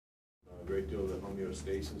a great deal of the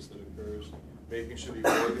homeostasis that occurs, making sure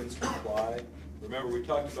the organs comply. Remember, we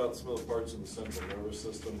talked about some of the parts of the central nervous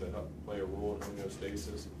system that help play a role in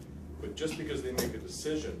homeostasis, but just because they make a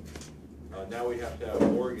decision, now we have to have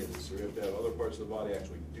organs, or we have to have other parts of the body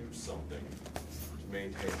actually do something to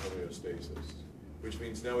maintain homeostasis, which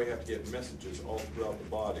means now we have to get messages all throughout the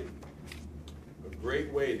body. A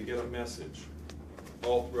great way to get a message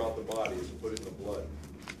all throughout the body is to put it in the blood,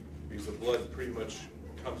 because the blood pretty much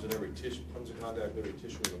comes in every tissue, comes in contact with every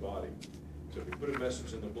tissue in the body. So if you put a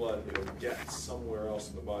message in the blood, it'll get somewhere else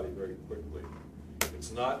in the body very quickly.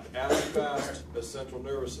 It's not as fast as central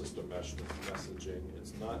nervous system messaging.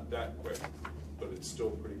 It's not that quick, but it's still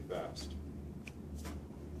pretty fast.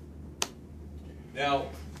 Now,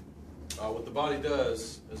 what the body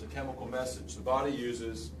does as a chemical message, the body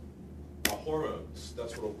uses hormones.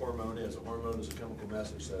 That's what a hormone is. A hormone is a chemical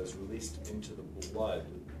message that is released into the blood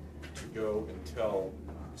to go and tell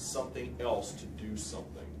something else to do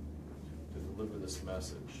something, to deliver this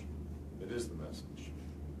message. It is the message.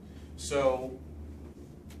 So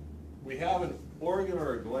we have an organ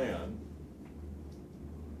or a gland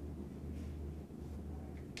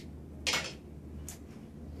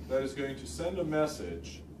that is going to send a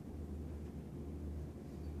message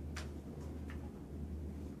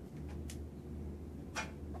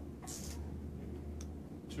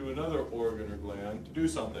to another organ or gland to do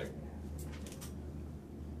something.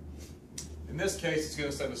 In this case, it's going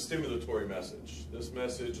to send a stimulatory message. This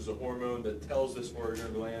message is a hormone that tells this organ or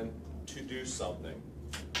gland to do something.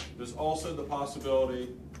 There's also the possibility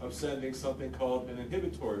of sending something called an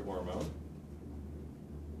inhibitory hormone.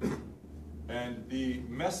 And the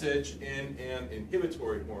message in an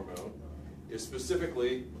inhibitory hormone is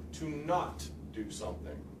specifically to not do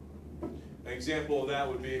something. An example of that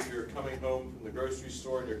would be if you're coming home from the grocery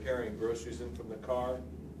store and you're carrying groceries in from the car.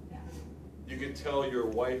 You can tell your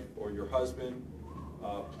wife or your husband,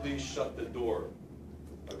 please shut the door.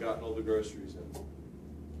 I've gotten all the groceries in.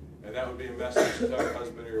 And that would be a message to tell your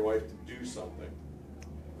husband or your wife to do something.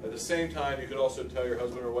 At the same time, you could also tell your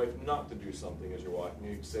husband or wife not to do something as you're walking.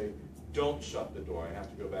 You could say, don't shut the door, I have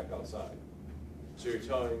to go back outside. So you're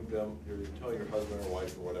telling them, you're telling your husband or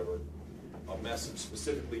wife or whatever, a message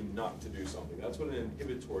specifically not to do something. That's what an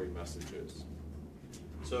inhibitory message is.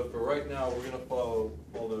 So for right now, we're going to follow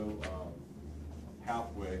the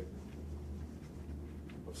pathway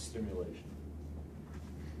of stimulation.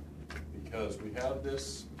 Because we have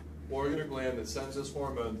this organ or gland that sends this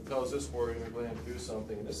hormone, that tells this organ or gland to do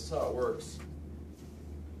something, and this is how it works.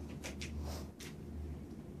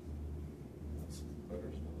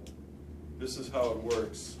 This is how it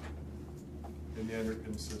works in the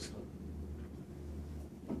endocrine system.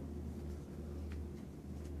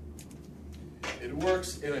 It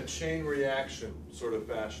works in a chain reaction sort of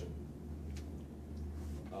fashion.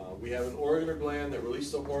 We have an organ or gland that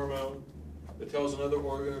releases a hormone that tells another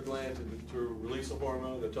organ or gland to release a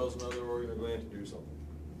hormone that tells another organ or gland to do something.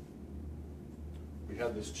 We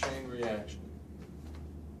have this chain reaction.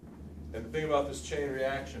 And the thing about this chain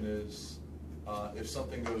reaction is if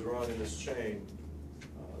something goes wrong in this chain,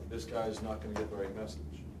 this guy is not going to get the right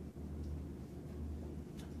message.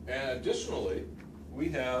 And additionally, we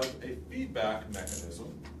have a feedback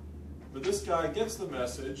mechanism where this guy gets the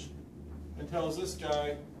message and tells this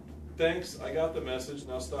guy, thanks, I got the message,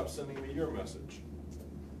 now stop sending me your message.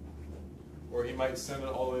 Or he might send it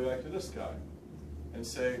all the way back to this guy and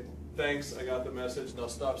say, thanks, I got the message, now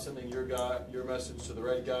stop sending your message to the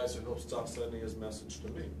red guy so he'll stop sending his message to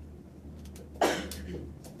me.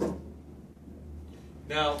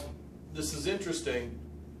 Now, this is interesting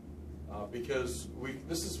because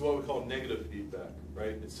this is what we call negative feedback,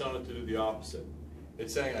 right? It's telling it to do the opposite.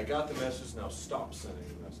 It's saying, I got the message, now stop sending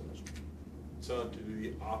the message. It's telling it to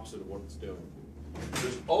do the opposite of what it's doing.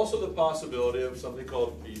 There's also the possibility of something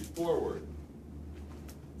called feed forward,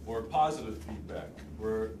 or positive feedback,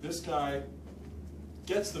 where this guy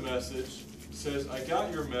gets the message, says, I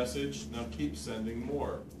got your message, now keep sending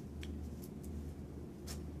more.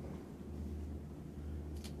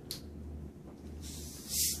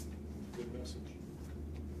 Good message.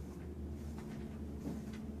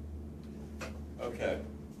 Okay.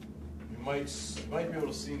 You might be able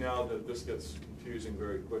to see now that this gets confusing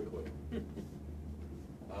very quickly.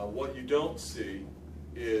 What you don't see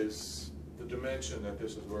is the dimension that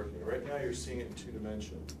this is working. Right now you're seeing it in 2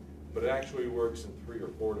 dimensions, but it actually works in 3 or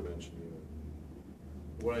 4 dimensions even.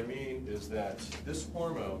 What I mean is that this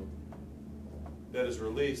hormone that is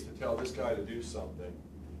released to tell this guy to do something,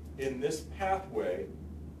 in this pathway,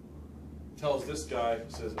 tells this guy,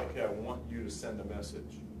 says, okay, I want you to send a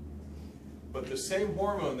message. But the same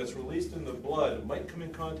hormone that's released in the blood might come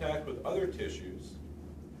in contact with other tissues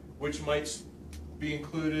which might be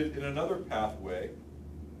included in another pathway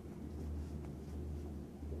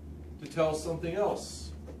to tell something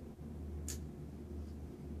else.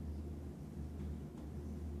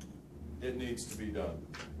 It needs to be done.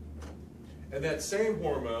 And that same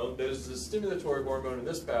hormone, that is the stimulatory hormone in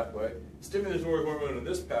this pathway, stimulatory hormone in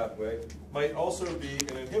this pathway, might also be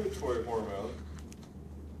an inhibitory hormone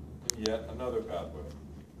in yet another pathway.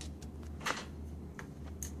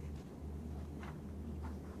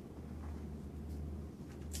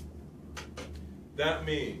 That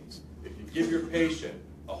means if you give your patient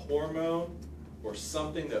a hormone or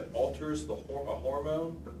something that alters a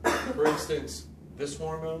hormone, for instance, this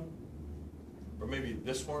hormone, or maybe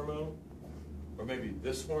this hormone, or maybe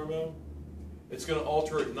this hormone, it's going to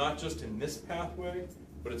alter it not just in this pathway,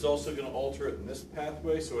 but it's also going to alter it in this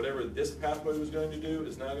pathway. So whatever this pathway was going to do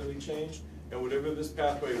is now going to be changed, and whatever this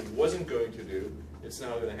pathway wasn't going to do, it's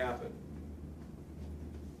now going to happen.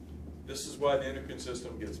 This is why the endocrine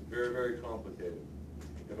system gets very, very complicated.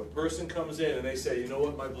 If a person comes in and they say, you know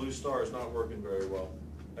what, my blue star is not working very well.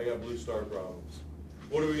 I got blue star problems.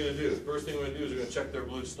 What are we going to do? The first thing we're going to do is we're going to check their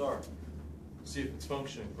blue star, see if it's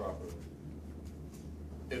functioning properly.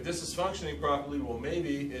 If this is functioning properly, well,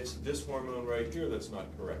 maybe it's this hormone right here that's not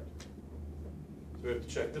correct. So we have to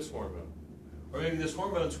check this hormone. Or maybe this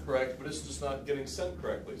hormone's correct, but it's just not getting sent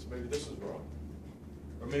correctly, so maybe this is wrong.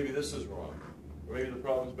 Or maybe this is wrong. Or maybe the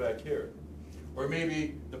problem's back here. Or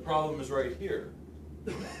maybe the problem is right here.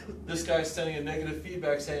 This guy's sending a negative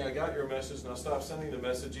feedback saying, I got your message, now stop sending the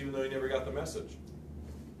message even though you never got the message.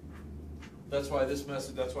 That's why this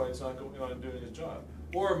message, that's why it's not going on and doing its job.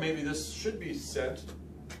 Or maybe this should be sent,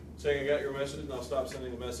 saying I got your message, now stop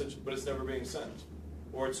sending the message, but it's never being sent.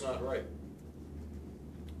 Or it's not right.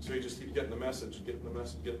 So you just keep getting the message, getting the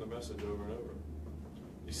message, getting the message over and over.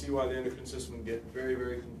 You see why the endocrine system can get very,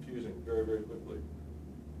 very confusing very, very quickly.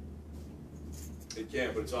 It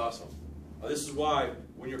can, but it's awesome. This is why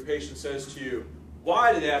when your patient says to you,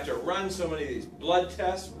 why do they have to run so many of these blood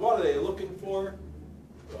tests? What are they looking for?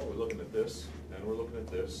 Well, we're looking at this, and we're looking at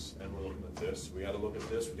this, and we're looking at this. We got to look at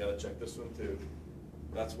this, we got to check this one too.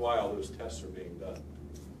 That's why all those tests are being done.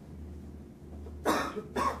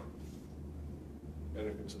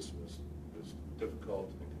 Endocrine system is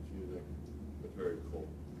difficult and confusing, but very cool.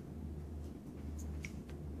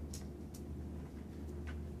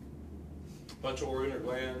 Bunch of organ or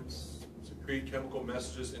glands secrete chemical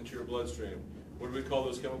messages into your bloodstream. What do we call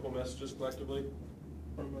those chemical messages collectively?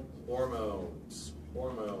 Hormones.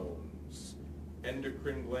 Hormones.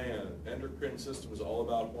 Endocrine gland. Endocrine system is all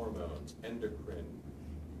about hormones. Endocrine.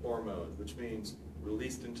 Hormones, which means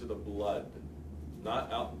released into the blood,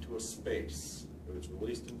 not out into a space. If it's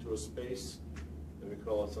released into a space, then we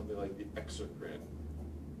call it something like the exocrine.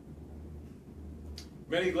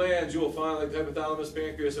 Many glands you will find, like the hypothalamus,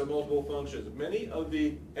 pancreas, have multiple functions. Many of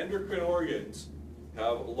the endocrine organs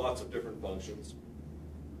have lots of different functions.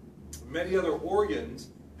 Many other organs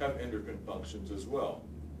have endocrine functions as well.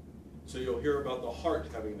 So you'll hear about the heart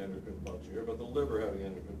having an endocrine function, you hear about the liver having an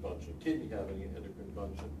endocrine function, kidney having an endocrine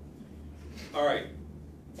function. All right,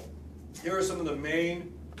 here are some of the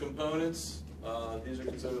main components. These are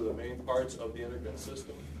considered the main parts of the endocrine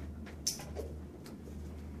system.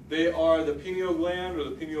 They are the pineal gland, or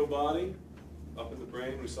the pineal body, up in the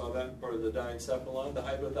brain. We saw that part of the diencephalon. The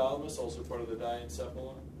hypothalamus, also part of the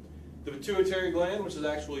diencephalon. The pituitary gland, which is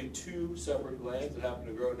actually two separate glands that happen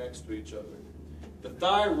to grow next to each other. The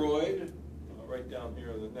thyroid, right down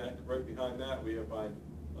here in the neck. Right behind that, we find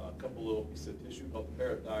a couple little pieces of tissue called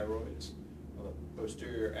parathyroids on the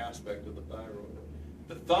posterior aspect of the thyroid.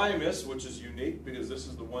 The thymus, which is unique because this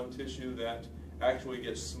is the one tissue that actually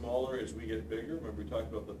gets smaller as we get bigger. Remember we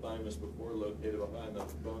talked about the thymus before, located behind the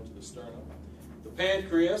bone to the sternum. The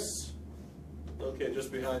pancreas, located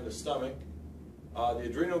just behind the stomach. The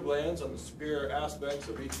adrenal glands on the superior aspects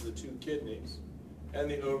of each of the two kidneys. And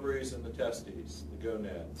the ovaries and the testes, the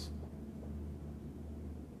gonads.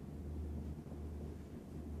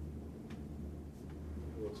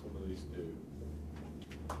 What some of these do.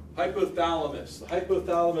 Hypothalamus. The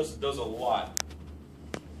hypothalamus does a lot.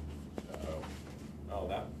 Oh,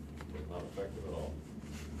 that was not effective at all.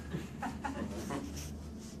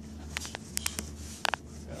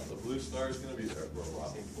 Yeah, the blue star is going to be there for a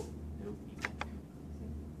while.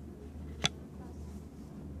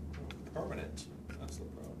 Permanent. That's the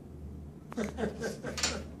problem.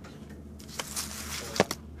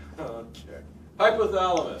 Okay.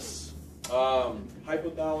 Hypothalamus.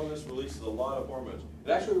 Hypothalamus releases a lot of hormones. It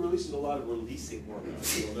actually releases a lot of releasing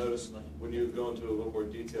hormones. You'll notice when you go into a little more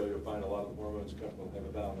detail, you'll find a lot of the hormones that come from the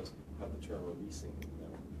hypothalamus have the term releasing in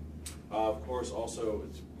them. Of course, also,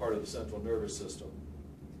 it's part of the central nervous system.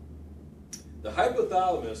 The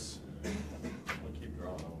hypothalamus, I'll keep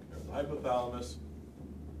drawing, I don't care. The hypothalamus,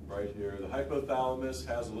 right here, the hypothalamus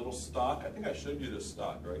has a little stalk. I think I showed you this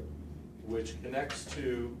stalk, right? Which connects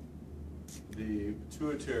to the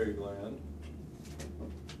pituitary gland.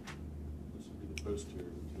 This would be the posterior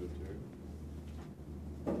pituitary.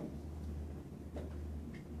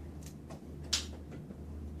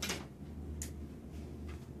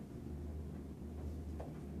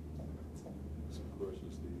 This, of course,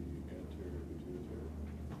 is the anterior pituitary.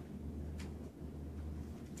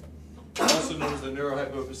 Also known as the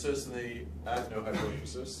neurohypophysis and the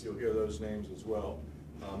adenohypophysis. You'll hear those names as well.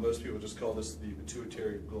 Most people just call this the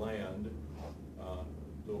pituitary gland,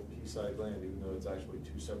 little pea-sized gland, even though it's actually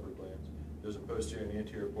two separate glands. There's a posterior and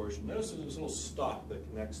anterior portion. Notice there's this little stalk that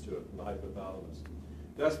connects to it from the hypothalamus.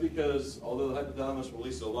 That's because although the hypothalamus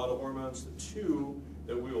releases a lot of hormones, the two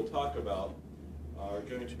that we will talk about are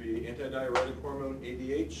going to be antidiuretic hormone,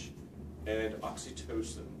 ADH, and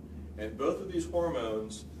oxytocin. And both of these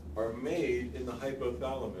hormones are made in the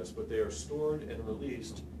hypothalamus, but they are stored and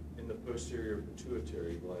released in the posterior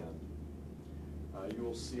pituitary gland. You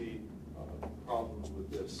will see problems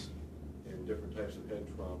with this in different types of head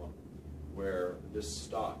trauma, where this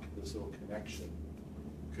stalk, this little connection,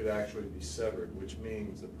 could actually be severed, which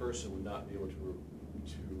means the person would not be able to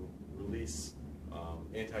release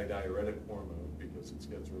antidiuretic hormone because it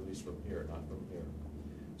gets released from here, not from here.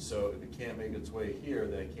 So if it can't make its way here,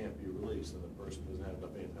 then it can't be released, and the person doesn't have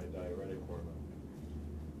enough antidiuretic hormone.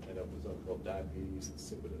 End up with something called diabetes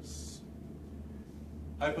insipidus.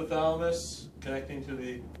 Hypothalamus connecting to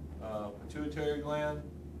the pituitary gland.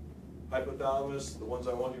 Hypothalamus, the ones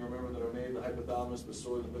I want you to remember that are made in the hypothalamus but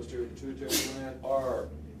stored in the posterior pituitary gland are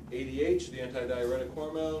ADH, the antidiuretic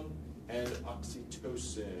hormone, and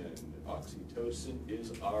oxytocin. Oxytocin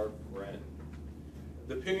is our friend.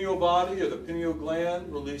 The pineal body or the pineal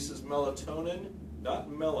gland releases melatonin, not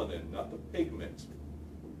melanin, not the pigment.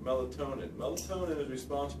 Melatonin. Melatonin is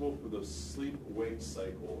responsible for the sleep-wake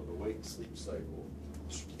cycle, or the wake-sleep cycle,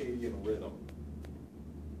 circadian rhythm.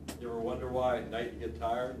 You ever wonder why at night you get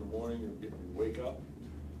tired, in the morning you wake up?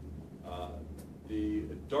 The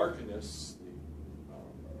darkness,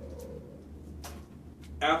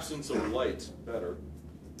 the absence of light, better,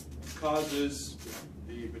 causes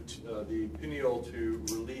the pineal to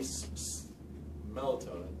release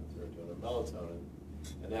melatonin,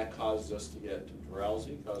 and that causes us to get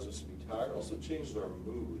drowsy, causes us to be tired, also changes our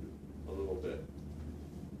mood a little bit.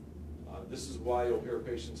 This is why you'll hear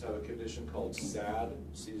patients have a condition called SAD,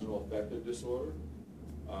 seasonal affective disorder.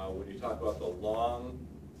 When you talk about the long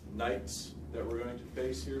nights that we're going to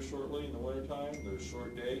face here shortly in the wintertime, those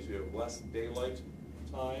short days, we have less daylight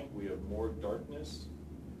time, we have more darkness.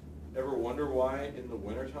 Ever wonder why in the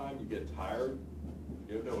wintertime you get tired,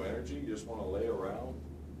 you have no energy, you just want to lay around,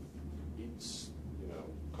 eat,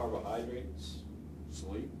 carbohydrates,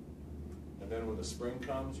 sleep, and then when the spring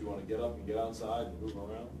comes, you want to get up and get outside and move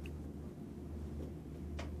around?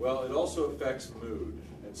 Well, it also affects mood,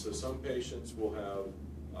 and so some patients will have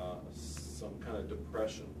some kind of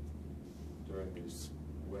depression during these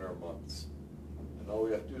winter months, and all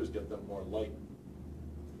we have to do is get them more light.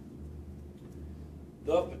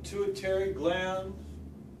 The pituitary gland,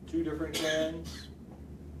 two different glands,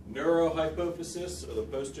 neurohypophysis of the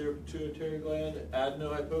posterior pituitary gland,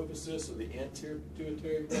 adenohypophysis of the anterior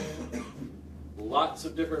pituitary gland. Lots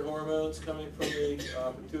of different hormones coming from the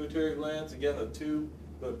pituitary glands. Again,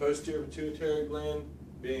 the posterior pituitary gland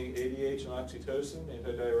being ADH and oxytocin,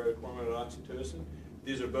 antidiuretic hormone and oxytocin.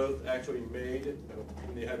 These are both actually made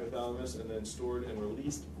in the hypothalamus and then stored and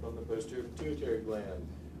released from the posterior pituitary gland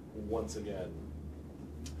once again.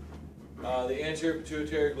 The anterior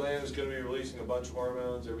pituitary gland is going to be releasing a bunch of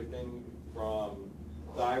hormones, everything from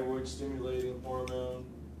thyroid stimulating hormone,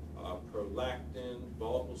 prolactin,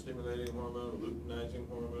 follicle stimulating hormone, luteinizing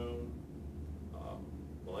hormone,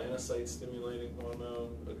 melanocyte stimulating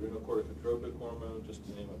hormone, adrenocorticotropic hormone, just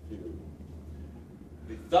to name a few.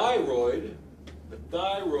 The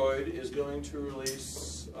thyroid is going to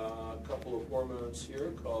release a couple of hormones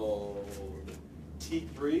here called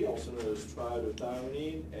T3, also known as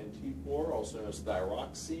triiodothyronine, and T4, also known as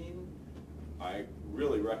thyroxine. I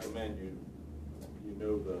really recommend you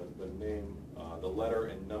know the name, the letter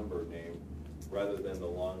and number name, rather than the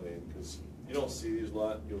long name, because you don't see these a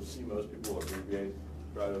lot. You'll see most people abbreviate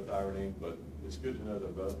triiodothyronine, but it's good to know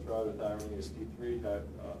that both triiodothyronine is T3,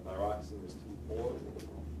 thyroxine is T4.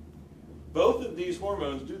 Both of these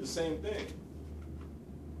hormones do the same thing.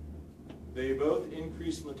 They both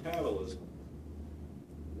increase metabolism.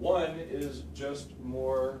 One is just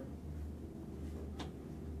more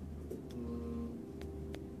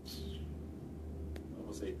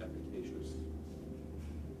say efficacious.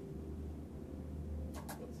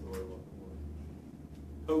 What's the word I'm looking for?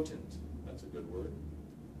 Potent, that's a good word.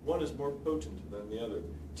 One is more potent than the other.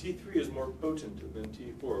 T3 is more potent than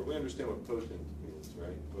T4. We understand what potent means,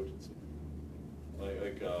 right? Potency.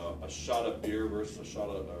 Like a shot of beer versus a shot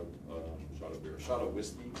of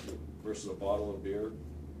whiskey versus a bottle of beer.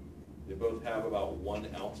 They both have about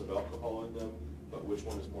 1 ounce of alcohol in them, but which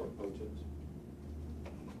one is more potent?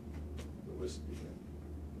 The whiskey.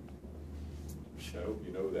 I hope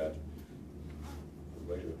you know that for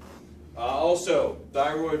later. Also,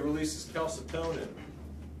 thyroid releases calcitonin.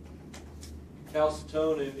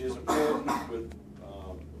 Calcitonin is important with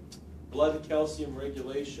blood calcium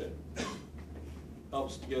regulation.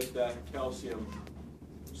 Helps to get that calcium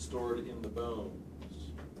stored in the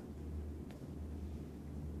bones.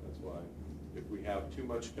 That's why if we have too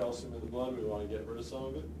much calcium in the blood, we want to get rid of some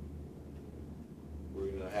of it. We're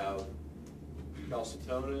going to have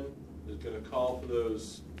calcitonin is going to call for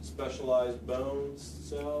those specialized bone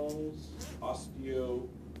cells,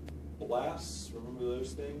 osteoblasts, remember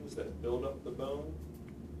those things that build up the bone?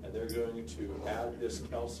 And they're going to add this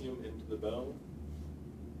calcium into the bone.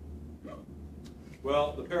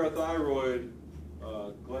 Well, the parathyroid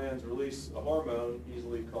glands release a hormone,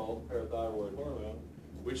 easily called parathyroid hormone,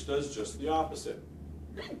 which does just the opposite.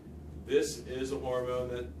 This is a hormone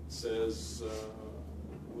that says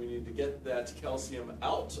we need to get that calcium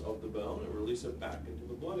out of the bone and release it back into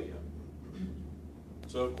the blood again.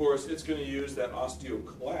 So of course it's going to use that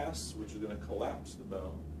osteoclast, which is going to collapse the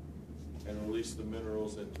bone and release the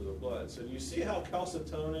minerals into the blood. So you see how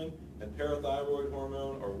calcitonin and parathyroid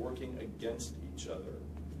hormone are working against each other.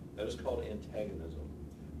 That is called antagonism.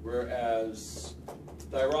 Whereas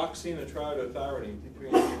thyroxine and triiodothyronine,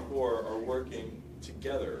 T3 and T4, are working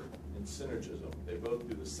together in synergism. They both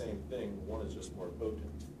do the same thing. One is just more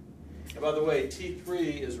potent. And by the way,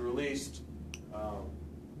 T3 is released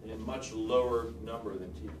in a much lower number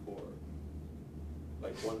than T4,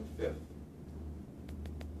 like 1/5.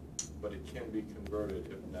 But it can be converted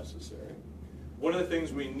if necessary. One of the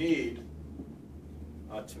things we need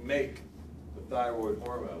to make the thyroid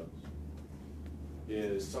hormones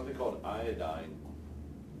is something called iodine.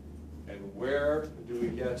 And where do we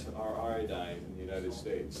get our iodine in the United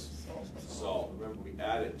States? Salt. Remember, we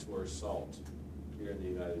add it to our salt here in the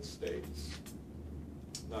United States.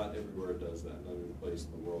 Not everywhere does that. Not every place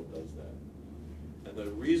in the world does that. And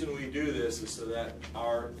the reason we do this is so that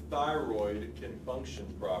our thyroid can function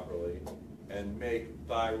properly and make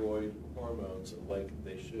thyroid hormones like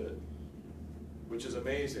they should. Which is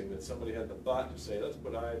amazing that somebody had the thought to say, let's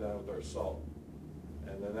put iodine with our salt.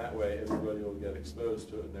 And then that way everybody will get exposed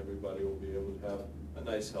to it and everybody will be able to have a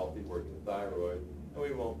nice healthy working thyroid and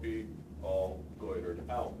we won't be all goitered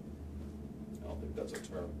out. I don't think that's a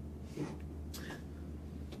term.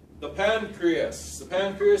 The pancreas. The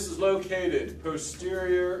pancreas is located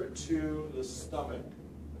posterior to the stomach.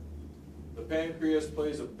 The pancreas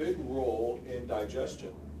plays a big role in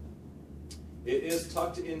digestion. It is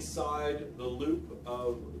tucked inside the loop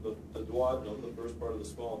of the duodenum, the first part of the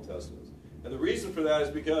small intestines. And the reason for that is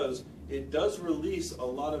because it does release a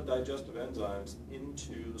lot of digestive enzymes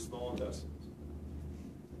into the small intestines.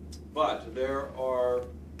 But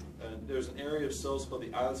there's an area of cells called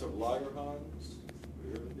the islets of Langerhans. Have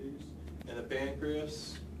you heard of these? And the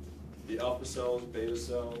pancreas, the alpha cells, beta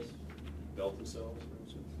cells, delta cells, for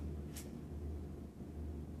instance.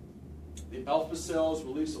 The alpha cells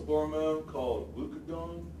release a hormone called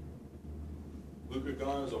glucagon.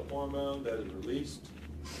 Glucagon is a hormone that is released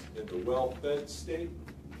in the well-fed state.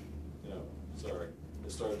 No, sorry, the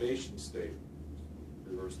starvation state.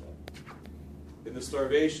 Reverse that. In the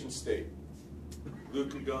starvation state,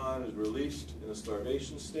 glucagon is released in the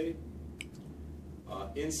starvation state.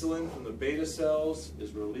 Insulin from the beta cells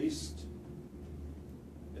is released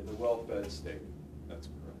in the well-fed state. That's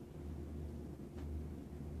correct.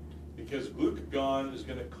 Because glucagon is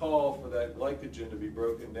going to call for that glycogen to be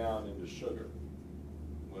broken down into sugar.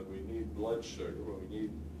 When we need blood sugar, when we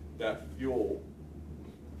need that fuel,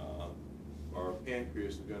 our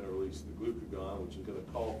pancreas is going to release the glucagon, which is going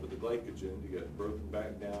to call for the glycogen to get broken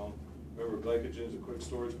back down. Remember, glycogen is a quick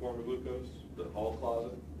storage form of glucose, the hall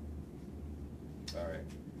closet. All right.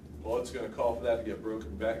 Well, it's going to call for that to get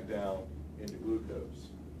broken back down into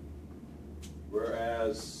glucose.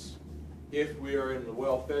 Whereas, if we are in the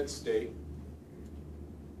well-fed state,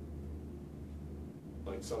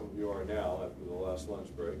 like some of you are now after the last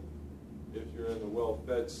lunch break, if you're in the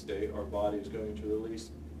well-fed state, our body is going to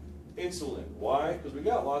release insulin. Why? Because we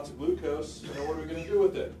got lots of glucose, and what are we going to do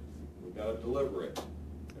with it? We've got to deliver it.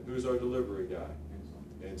 And who's our delivery guy?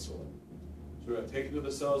 Insulin. So we're going to take it to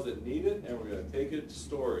the cells that need it, and we're going to take it to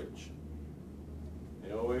storage.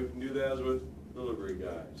 The only way we can do that is with delivery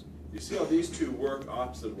guides. You see how these two work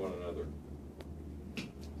opposite one another.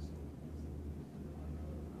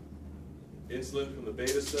 Insulin from the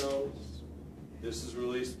beta cells. This is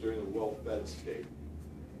released during the well-fed state.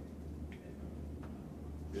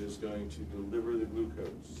 It is going to deliver the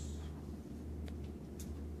glucose.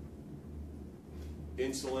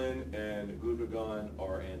 Insulin and glucagon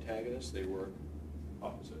are antagonists. They work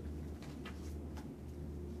opposite.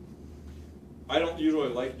 I don't usually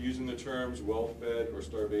like using the terms well-fed or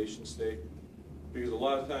starvation state, because a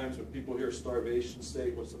lot of times when people hear starvation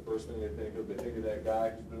state, what's the first thing they think of? They think of that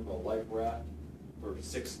guy who's been in a life raft for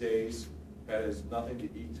 6 days, has nothing to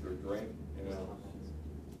eat or drink, you know.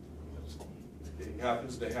 He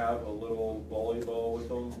happens to have a little volleyball with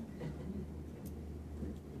him.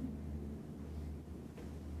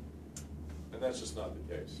 And that's just not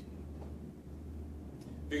the case.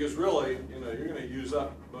 Because really, you know, you're going to use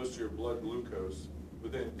up most of your blood glucose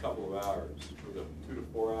within a couple of hours. Within 2 to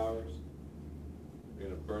 4 hours, you're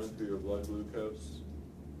going to burn through your blood glucose.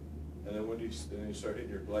 And then when you start hitting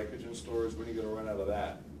your glycogen stores, when are you going to run out of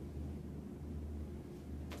that?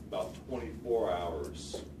 About 24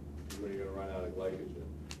 hours is when you're going to run out of glycogen.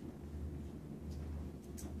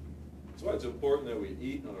 That's why it's important that we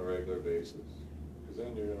eat on a regular basis. Because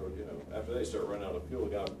then you're going to, you know, after they start running out of fuel,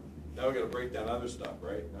 now we got to break down other stuff,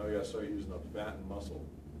 right? Now we got to start using up fat and muscle.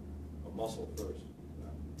 Muscle first.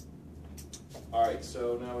 All right,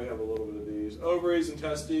 so now we have a little bit of these. Ovaries and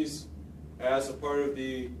testes, as a part of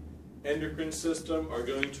the endocrine system, are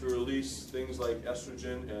going to release things like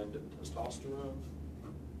estrogen and testosterone,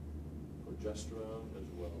 progesterone as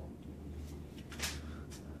well.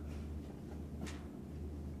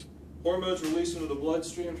 Hormones released into the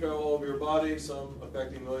bloodstream travel all over your body, some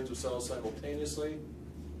affecting millions of cells simultaneously.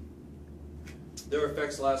 Their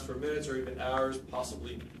effects last for minutes or even hours,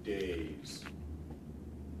 possibly days.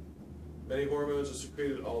 Many hormones are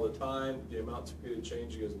secreted all the time. The amount secreted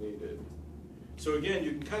changing as needed. So again,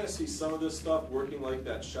 you can kind of see some of this stuff working like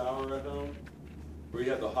that shower at home, where you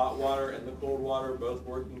have the hot water and the cold water both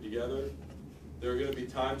working together. There are going to be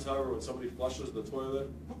times, however, when somebody flushes the toilet,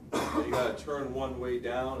 and you got to turn one way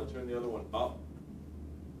down and turn the other one up,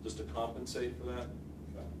 just to compensate for that.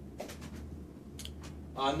 Okay.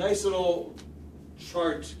 A nice little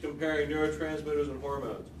chart comparing neurotransmitters and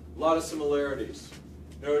hormones. A lot of similarities.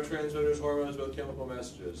 Neurotransmitters, hormones, both chemical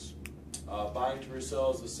messages. Binding to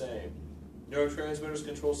cells the same. Neurotransmitters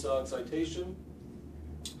control cell excitation.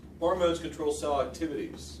 Hormones control cell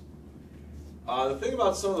activities. The thing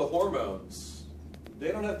about some of the hormones,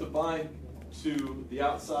 they don't have to bind to the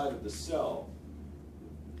outside of the cell.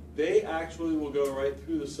 They actually will go right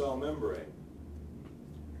through the cell membrane.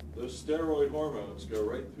 Those steroid hormones go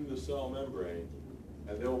right through the cell membrane,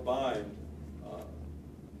 and they'll bind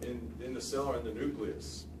in the cell or in the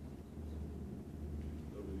nucleus.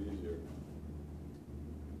 A little bit easier.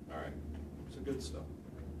 All right, some good stuff.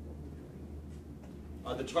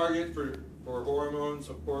 The target for hormones,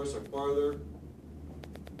 of course, are farther.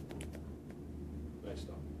 Nice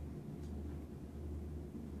stuff.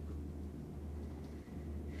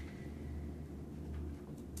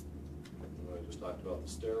 I just talked about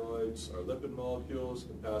the steroids. Our lipid molecules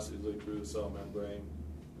can pass easily through the cell membrane,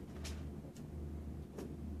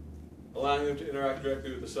 allowing them to interact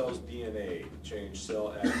directly with the cell's DNA to change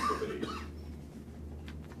cell activity.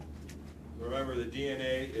 Remember, the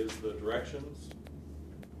DNA is the directions,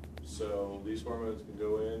 so these hormones can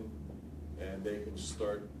go in and they can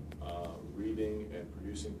start reading and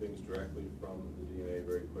producing things directly from the DNA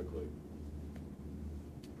very quickly.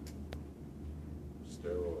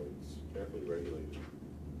 Steroids, carefully regulated.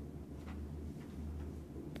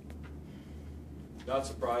 Not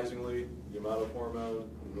surprisingly, the amount of hormone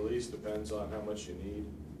released depends on how much you need.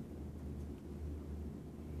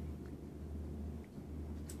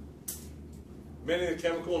 Many of the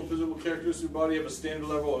chemical and physical characteristics of the body have a standard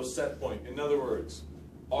level or a set point. In other words,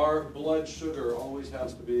 our blood sugar always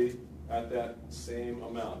has to be at that same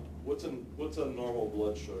amount. What's a normal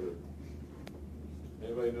blood sugar?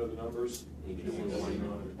 Anybody know the numbers? 80 to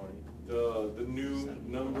 120. The new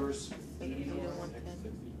numbers? 80 to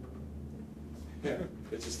 110. Yeah,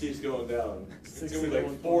 it just keeps going down. It's going to be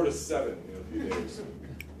like 4 to 7 in a few days.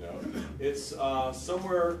 No, it's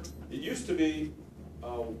somewhere. It used to be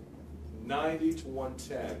 90 to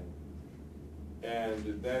 110,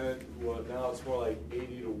 and then now it's more like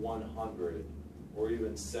 80 to 100, or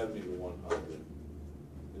even 70 to 100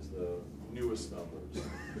 is the newest numbers.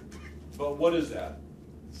 But what is that?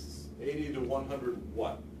 80 to 100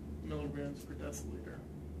 what? Milligrams per deciliter.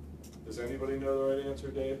 Does anybody know the right answer,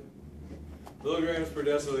 Dave? Milligrams per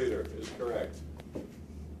deciliter is correct.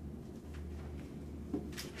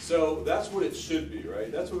 So that's what it should be,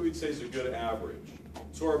 right? That's what we'd say is a good average.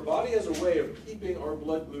 So our body has a way of keeping our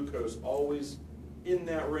blood glucose always in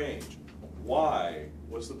that range. Why?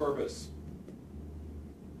 What's the purpose?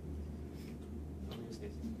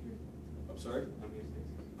 I'm sorry?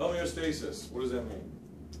 Homeostasis. What does that mean?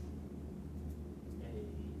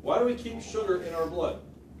 Why do we keep sugar in our blood?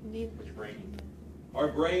 Which brain? Our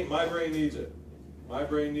brain, my brain needs it. My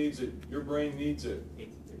brain needs it. Your brain needs it.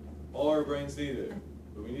 All our brains need it.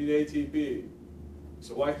 But we need ATP.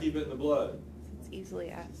 So why keep it in the blood? It's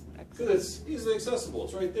easily accessible. Because it's easily accessible.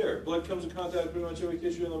 It's right there. Blood comes in contact with pretty much every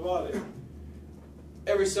tissue in the body.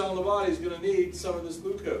 Every cell in the body is going to need some of this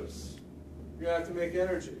glucose. You're going to have to make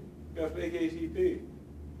energy. You're going to have to make ATP.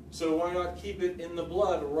 So why not keep it in the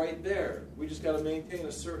blood right there? We just got to maintain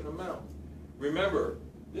a certain amount. Remember,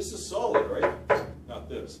 this is solid, right? Not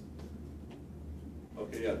this.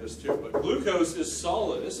 Okay, yeah, this too. But glucose is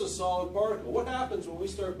solid. This is a solid particle. What happens when we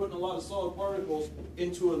start putting a lot of solid particles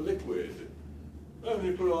into a liquid? What happens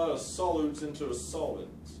when you put a lot of solids into a solvent?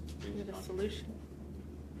 Need a solution.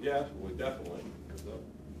 Yeah, well, definitely.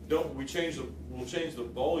 We'll change the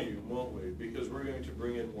volume, won't we? Because we're going to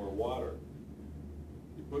bring in more water.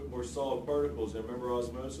 You put more solid particles in, remember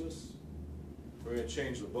osmosis? We're going to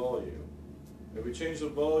change the volume. If we change the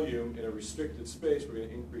volume in a restricted space, we're going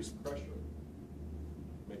to increase pressure.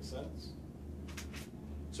 Make sense?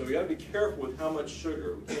 So we got to be careful with how much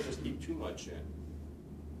sugar. We can't just keep too much in.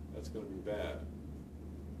 That's going to be bad.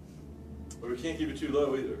 But we can't keep it too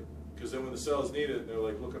low either, because then when the cells need it, they're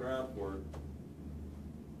like looking around for it.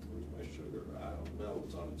 Where's my sugar? I don't know.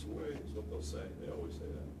 It's on its way. That's what they'll say. They always say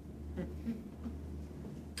that.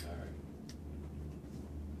 All right.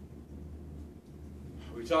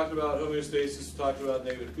 We talked about homeostasis. We talked about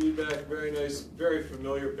negative feedback. Very nice, very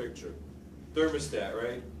familiar picture. Thermostat,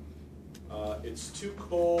 right? It's too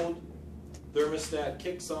cold. Thermostat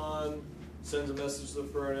kicks on, sends a message to the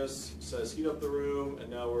furnace, says heat up the room, and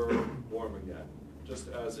now we're warm again, just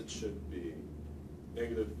as it should be.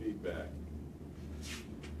 Negative feedback.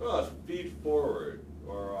 Well, feed forward,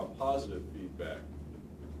 or positive feedback.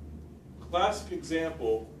 Classic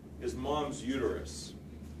example is mom's uterus.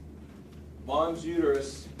 Mom's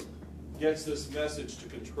uterus gets this message to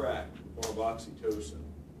contract, form of oxytocin.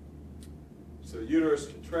 So the uterus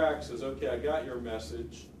contracts, says, okay, I got your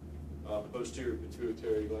message, posterior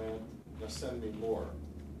pituitary gland, now send me more.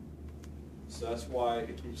 So that's why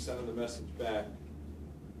it keeps sending the message back.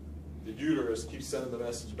 The uterus keeps sending the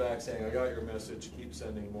message back saying, I got your message, keep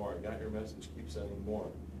sending more. I got your message, keep sending more.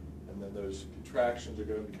 And then those contractions are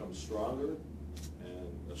going to become stronger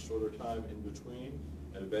and a shorter time in between,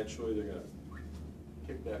 and eventually they're going to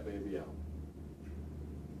kick that baby out.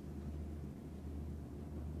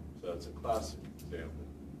 So that's a classic example.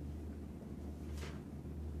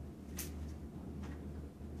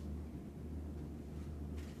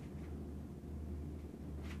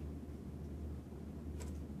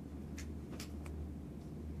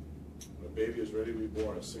 When a baby is ready to be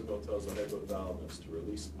born, a signal tells the hypothalamus to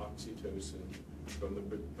release oxytocin from the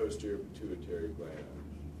posterior pituitary gland.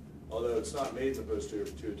 Although it's not made in the posterior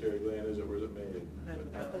pituitary gland, is it? Where is it made?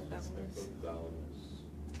 Hypothalamus.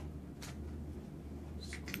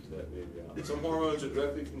 That baby out. Some hormones are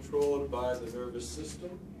directly controlled by the nervous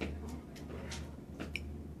system.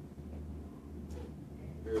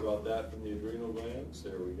 Hear about that from the adrenal glands.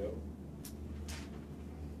 There we go.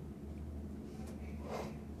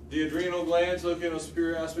 The adrenal glands, located on the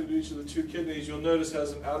superior aspect of each of the two kidneys, you'll notice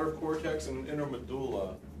has an outer cortex and an inner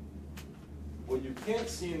medulla. What you can't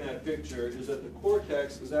see in that picture is that the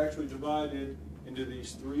cortex is actually divided into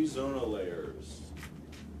these three zonal layers.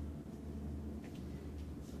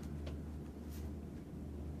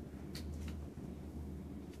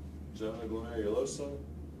 Zona glomerulosa,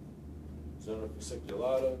 zona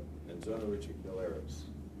fasciculata, and zona reticularis.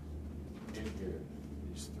 In here,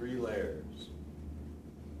 these three layers.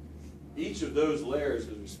 Each of those layers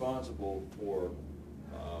is responsible for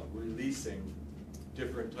releasing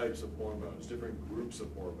different types of hormones, different groups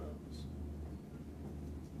of hormones.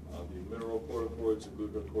 The mineralocorticoids,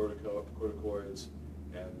 the glucocorticoids,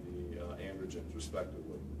 and the androgens,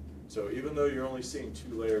 respectively. So even though you're only seeing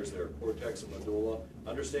two layers there, cortex and medulla,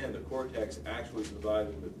 understand the cortex actually is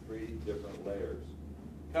divided into three different layers.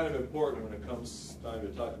 Kind of important when it comes time to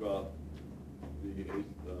talk about the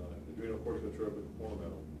adrenocorticotropic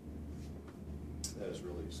hormone that is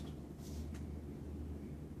released.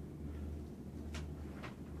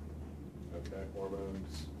 Okay,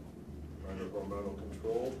 hormones are under hormonal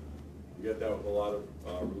control. You get that with a lot of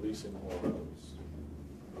releasing hormones.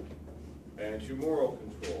 And humoral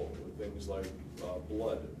control with things like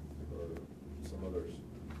blood or some other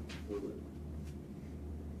fluid.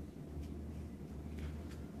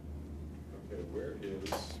 Okay, where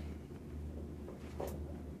is?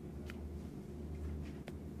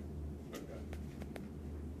 Okay.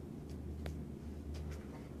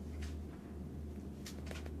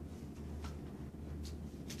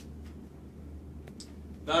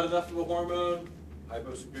 Not enough of a hormone,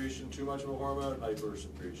 hyposecretion. Too much of a hormone,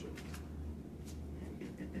 hypersecretion.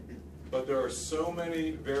 But there are so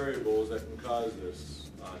many variables that can cause this.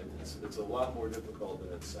 It's a lot more difficult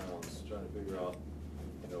than it sounds, trying to figure out,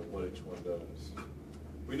 what each one does.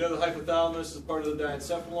 We know the hypothalamus is part of the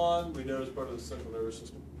diencephalon. We know it's part of the central nervous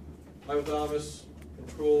system. Hypothalamus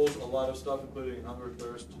controls a lot of stuff, including hunger,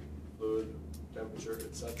 thirst, fluid, temperature,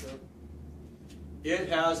 etc. It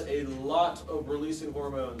has a lot of releasing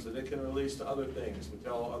hormones that it can release to other things, to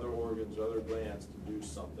tell other organs, other glands to do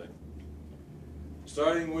something.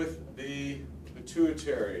 Starting with the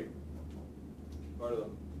pituitary, part of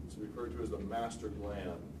them, it's referred to as the master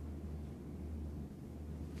gland.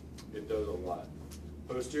 It does a lot.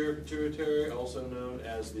 Posterior pituitary, also known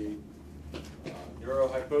as the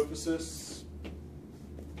neurohypophysis,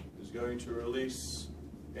 is going to release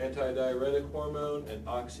antidiuretic hormone and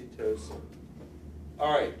oxytocin.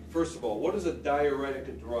 All right, first of all, what does a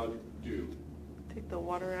diuretic drug do? Take the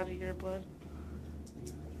water out of your blood.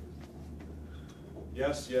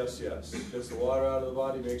 Yes, yes, yes. Gets the water out of the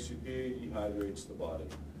body, makes you pee, dehydrates the body.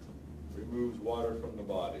 Removes water from the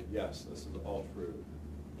body. Yes, this is all true.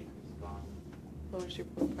 Lowers your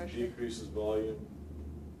blood pressure. Decreases volume.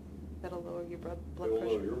 That'll lower your blood It will pressure.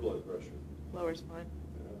 lower your blood pressure. Lowers mine.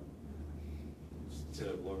 Yeah. Instead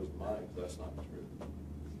of lowers mine, that's not true.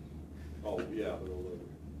 Oh, yeah, it'll lower it.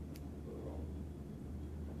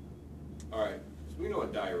 All right, so we know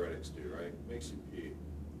what diuretics do, right? Makes you pee.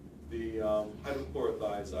 The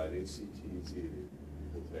hydrochlorothiazide, HCTZ,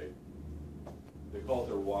 that people take, they call it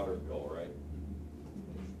their water pill, right?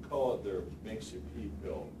 You call it their makes you pee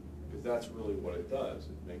pill, because that's really what it does.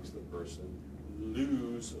 It makes the person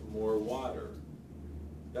lose more water.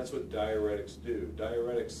 That's what diuretics do.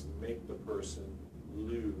 Diuretics make the person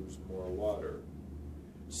lose more water.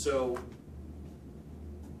 So,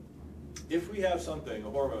 if we have something, a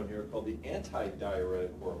hormone here called the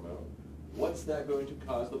antidiuretic hormone, what's that going to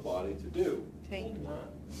cause the body to do? Take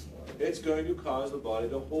It's going to cause the body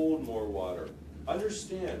to hold more water.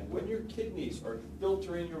 Understand, when your kidneys are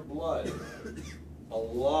filtering your blood, a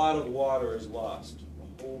lot of water is lost.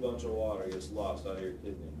 A whole bunch of water gets lost out of your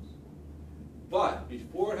kidneys. But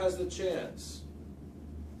before it has the chance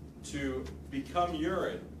to become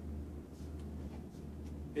urine,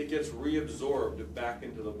 it gets reabsorbed back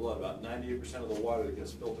into the blood. About 98% of the water that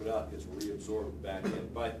gets filtered out gets reabsorbed back in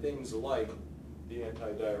by things like the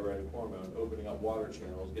antidiuretic hormone, opening up water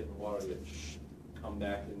channels, getting water to come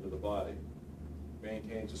back into the body.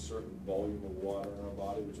 Maintains a certain volume of water in our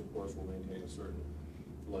body, which of course will maintain a certain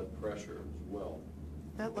blood pressure as well.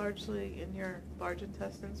 that largely in your large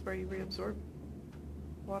intestines where you reabsorb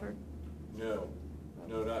water? No,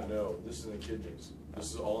 no. This is in the kidneys.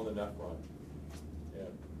 This is all in the nephron. Yeah,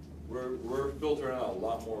 we're filtering out a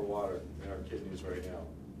lot more water in our kidneys right now.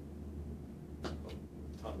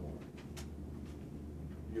 A ton more.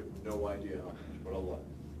 You have no idea how much, but a lot.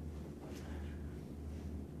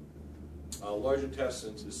 Large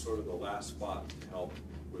intestines is sort of the last spot to help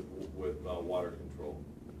with water control,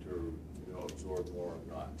 to absorb more or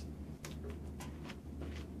not.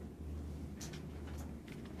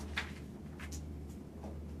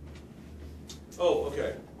 Oh,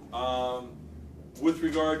 okay. With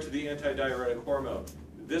regard to the antidiuretic hormone,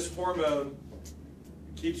 this hormone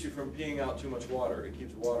keeps you from peeing out too much water. It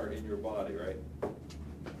keeps water in your body, right?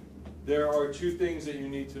 There are two things that you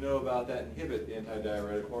need to know about that inhibit the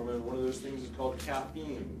antidiuretic hormone. One of those things is called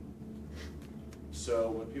caffeine. So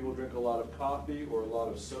when people drink a lot of coffee or a lot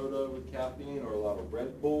of soda with caffeine or a lot of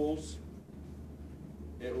Red Bulls,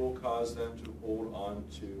 it will cause them to hold on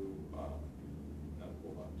to,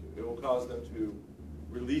 it will cause them to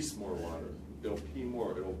release more water. They'll pee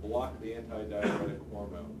more. It will block the antidiuretic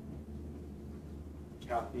hormone.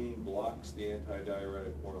 Caffeine blocks the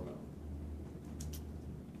antidiuretic hormone.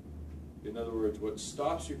 In other words, what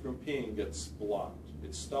stops you from peeing gets blocked.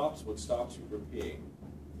 It stops what stops you from peeing,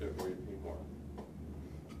 therefore you pee more.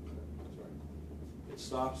 Sorry. It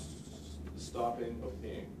stops the stopping of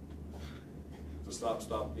peeing. It's a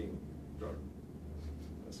stop peeing drug.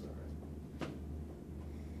 That's all right.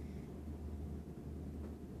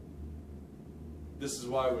 This is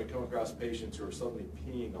why we come across patients who are suddenly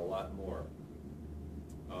peeing a lot more.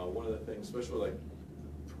 One of the things, especially like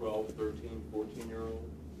 12, 13, 14-year-old,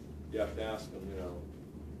 you have to ask them,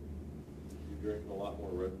 drinking a lot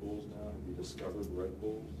more Red Bulls now? Have you discovered Red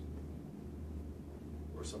Bulls?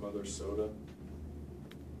 Or some other soda?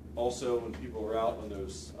 Also, when people are out on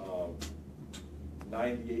those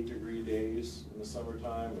 98-degree days in the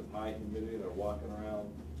summertime with high humidity, they're walking around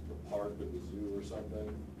the park or the zoo or something,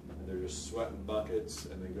 and they're just sweating buckets,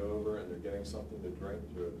 and they go over and they're getting something to drink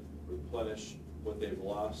to replenish what they've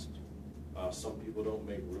lost. Some people don't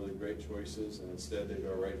make really great choices, and instead they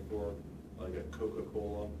go right for like a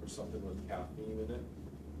Coca-Cola or something with caffeine in it.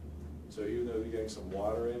 So even though you're getting some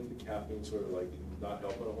water in, the caffeine sort of like not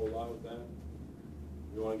helping a whole lot with that.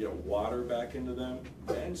 You want to get water back into them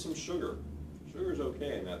and some sugar. Sugar's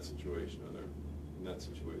okay in that situation.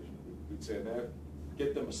 We'd say that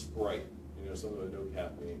get them a Sprite. You know, something with no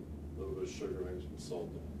caffeine, a little bit of sugar, maybe some salt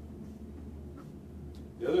in it.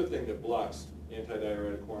 The other thing that blocks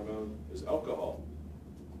antidiuretic hormone is alcohol.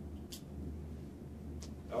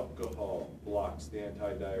 Alcohol blocks the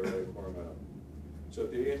antidiuretic hormone. So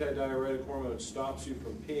if the antidiuretic hormone stops you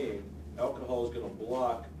from peeing, alcohol is going to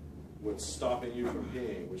block what's stopping you from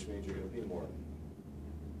peeing, which means you're going to pee more.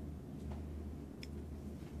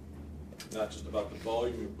 Not just about the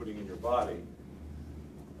volume you're putting in your body,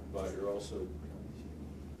 but you're also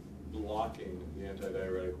blocking the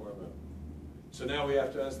antidiuretic hormone. So now we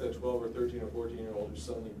have to ask that 12 or 13 or 14-year-old who's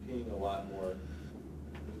suddenly peeing a lot more,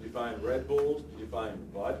 did you find Red Bulls? Did you find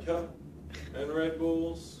vodka and Red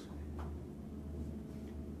Bulls?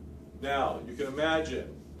 Now, you can imagine,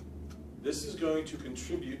 this is going to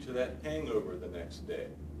contribute to that hangover the next day.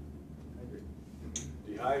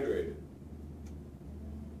 Dehydrated.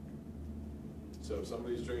 So if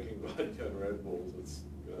somebody's drinking vodka and Red Bulls, it's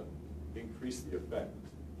going to increase the effect.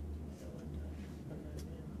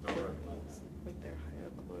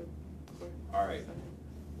 All right.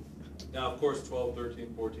 Now, of course, 12,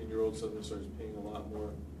 13, 14-year-olds suddenly starts peeing a lot more.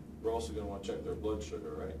 We're also going to want to check their blood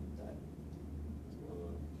sugar, right?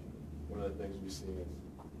 One of the things we see in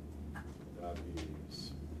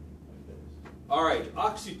diabetes. All right,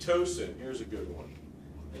 oxytocin. Here's a good one.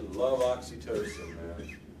 I love oxytocin,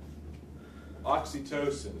 man.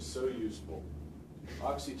 Oxytocin is so useful.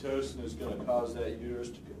 Oxytocin is going to cause that uterus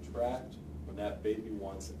to contract when that baby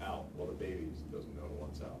wants out. Well, the baby doesn't know it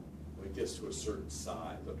wants out. When it gets to a certain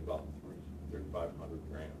size, up to about 3,500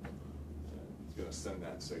 grams, it's going to send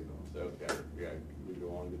that signal. So, okay, we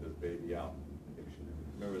go on to get this baby out.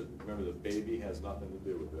 Remember, the baby has nothing to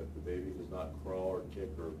do with it. The baby does not crawl or kick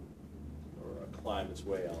or climb its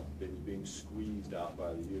way out. The baby's being squeezed out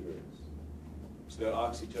by the uterus. So that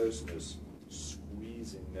oxytocin is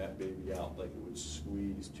squeezing that baby out like it would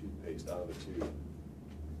squeeze toothpaste out of a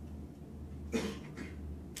tube.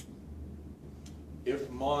 If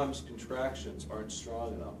mom's contractions aren't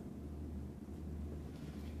strong enough,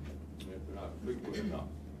 if they're not frequent enough,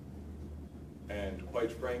 and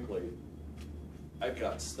quite frankly, I've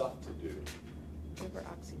got stuff to do,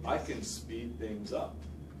 I can speed things up.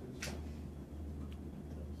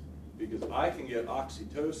 Because I can get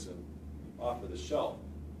oxytocin off of the shelf,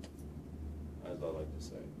 as I like to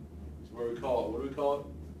say. So what do we call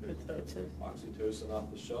it? Oxytocin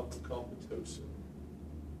off the shelf, we call it pitocin.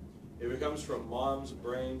 If it comes from mom's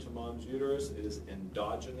brain to mom's uterus, it is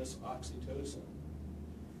endogenous oxytocin.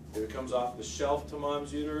 If it comes off the shelf to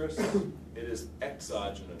mom's uterus, it is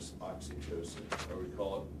exogenous oxytocin, or we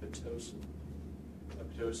call it pitocin. And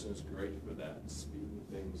pitocin is great for that, speeding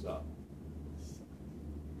things up.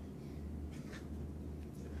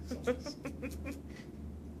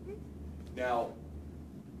 Now,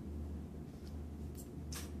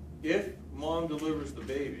 if mom delivers the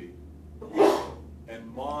baby, and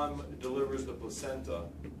mom delivers the placenta,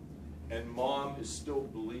 and mom is still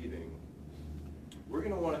bleeding, we're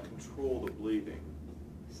going to want to control the bleeding.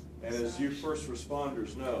 And as you first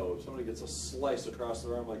responders know, if somebody gets a slice across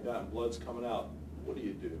their arm like that and blood's coming out, what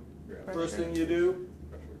do? First thing you do,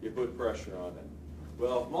 you put pressure on it.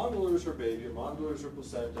 Well, if mom delivers her baby, and mom delivers her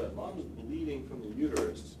placenta, and mom is bleeding from the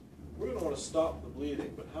uterus, we're going to want to stop the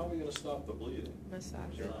bleeding. But how are we going to stop the bleeding?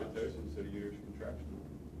 Massage. Pitocin, so uterus contraction.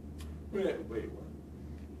 Wait, what?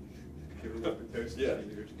 Give it pitocin, Yeah. so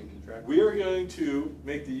uterus can contract. We are going to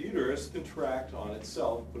make the uterus contract on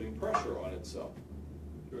itself, putting pressure on itself.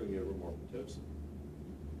 We're going to give her more pitocin.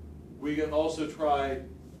 We can also try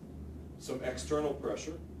some external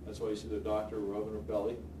pressure. That's why you see the doctor rubbing her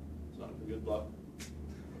belly. It's not for good luck.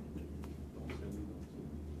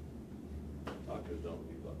 Doctors don't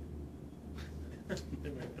need luck.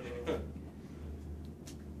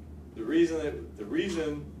 The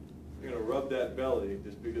reason you're going to rub that belly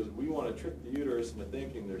is because we want to trick the uterus into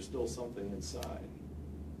thinking there's still something inside.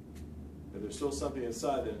 If there's still something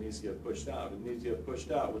inside, then it needs to get pushed out. If it needs to get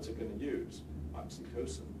pushed out, what's it going to use?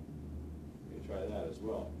 Oxytocin. try that as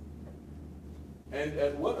well. And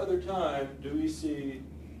at what other time do we see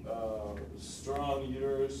strong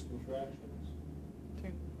uterus contractions?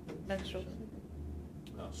 During menstrual.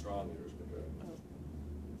 No, strong uterus contractions.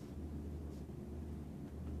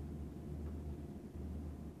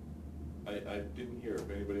 Oh. I didn't hear if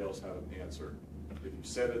anybody else had an answer. If you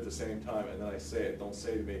said it at the same time and then I say it, don't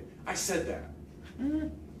say to me, I said that.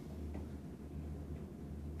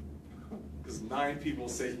 Because 9 people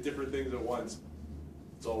say different things at once.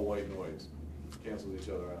 It's all white noise. Cancel each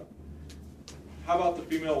other out. How about the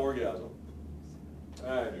female orgasm?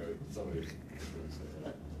 I knew it. Somebody was going to say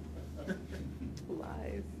that.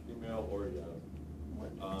 Lies. Female orgasm.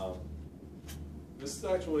 This is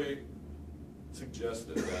actually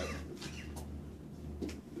suggested that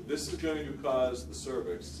this is going to cause the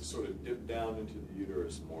cervix to sort of dip down into the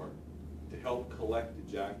uterus more, to help collect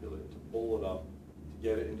ejaculate, to pull it up, to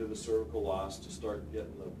get it into the cervical os, to start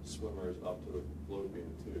getting the swimmers up to the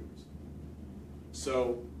fallopian tubes.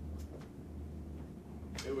 So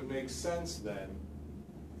it would make sense then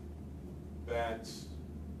that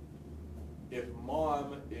if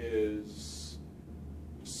mom is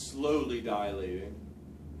slowly dilating,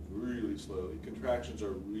 really slowly, contractions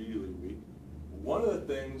are really weak, one of the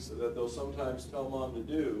things that they'll sometimes tell mom to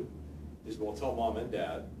do is, well, tell mom and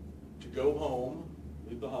dad to go home,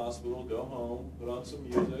 leave the hospital, go home, put on some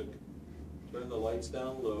music, turn the lights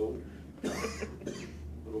down low,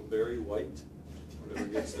 little Barry White, whatever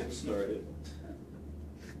gets things started.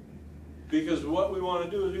 Because what we want to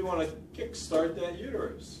do is we want to kickstart that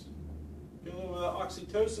uterus. Get a little bit of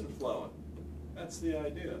oxytocin flowing. That's the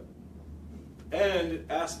idea. And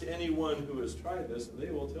ask anyone who has tried this, and they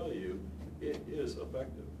will tell you it is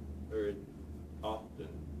effective. Very often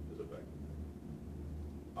is effective.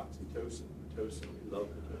 Oxytocin, Pitocin, we love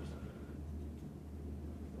Pitocin.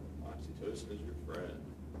 Oxytocin is your friend.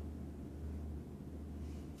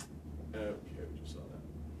 Okay, we just saw that.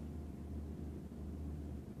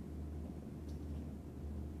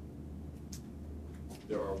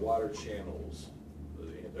 There are water channels that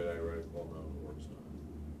the antidiuretic hormone works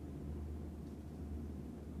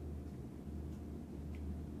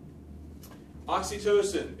on.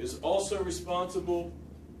 Oxytocin is also responsible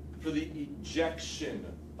for the ejection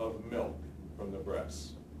of milk from the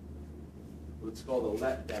breast. What's called a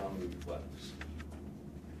letdown reflex.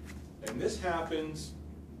 And this happens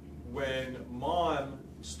when mom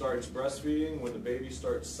starts breastfeeding, when the baby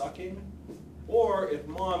starts sucking, or if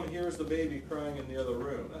mom hears the baby crying in the other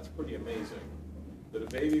room. That's pretty amazing. That a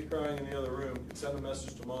baby crying in the other room can send a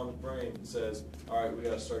message to mom's brain that says, all right, we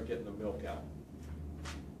got to start getting the milk out.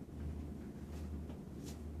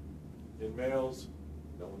 In males,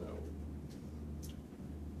 don't know.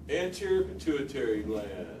 Anterior pituitary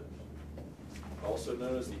gland, also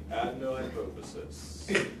known as the adenohypophysis.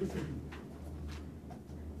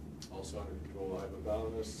 Also under control of the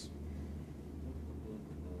hypothalamus.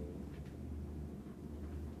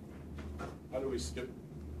 How do we skip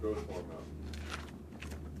growth hormone?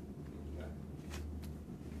 Okay.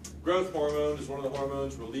 Growth hormone is one of the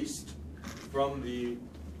hormones released from the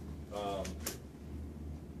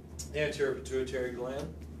anterior pituitary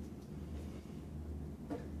gland.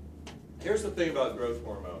 Here's the thing about growth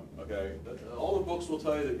hormone, okay? All the books will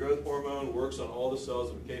tell you that growth hormone works on all the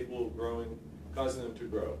cells that are capable of growing, causing them to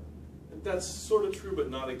grow. And that's sort of true, but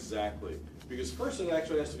not exactly. Because first it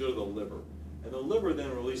actually has to go to the liver. And the liver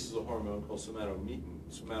then releases a hormone called somatometin.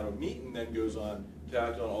 Somatometin then goes on to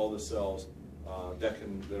act on all the cells that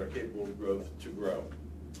are capable of growth to grow.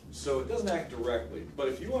 So it doesn't act directly. But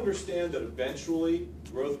if you understand that eventually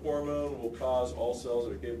growth hormone will cause all cells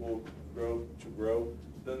that are capable of growth to grow,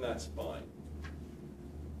 then that's fine.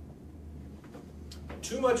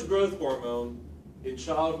 Too much growth hormone in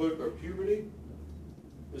childhood or puberty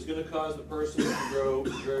is going to cause the person to grow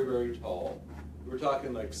very, very tall. We're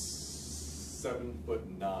talking like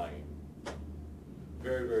 7'9".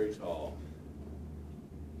 Very, very tall.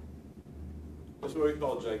 That's what we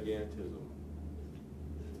call gigantism.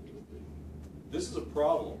 This is a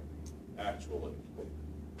problem, actually,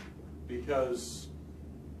 because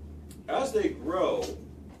as they grow,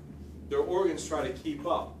 their organs try to keep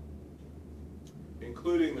up,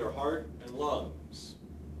 including their heart and lungs.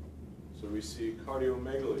 So we see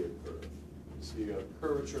cardiomegaly occur. We see a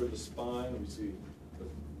curvature of the spine. We see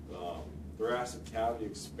the thoracic cavity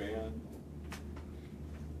expand.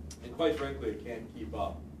 And quite frankly, it can't keep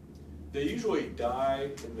up. They usually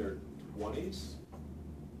die in their 20s.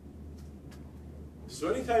 So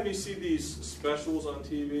anytime you see these specials on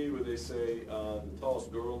TV where they say the tallest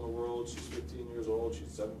girl in the world, she's 15 years old, she's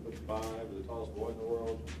 7'5", or the tallest boy in the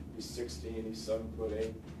world, he's 16, he's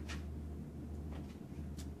 7'8",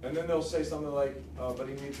 And then they'll say something like, but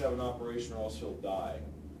he needs to have an operation or else he'll die.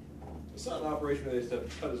 It's not an operation where they just have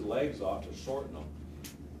to cut his legs off to shorten them.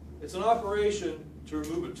 It's an operation to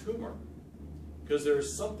remove a tumor, because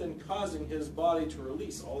there's something causing his body to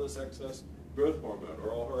release all this excess growth hormone,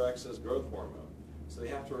 or all her excess growth hormone. So they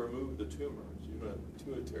have to remove the tumor. So you don't have a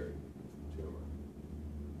pituitary tumor.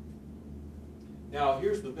 Now,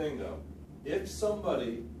 here's the thing, though. If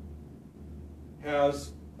somebody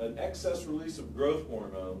has an excess release of growth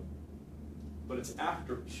hormone, but it's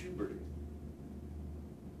after puberty,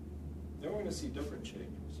 then we're going to see different changes.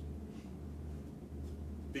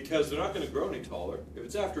 Because they're not going to grow any taller. If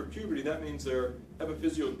it's after puberty, that means their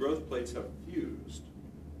epiphyseal growth plates have fused.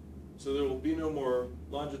 So there will be no more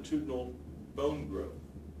longitudinal bone growth.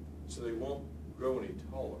 So they won't grow any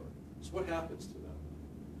taller. So what happens to them?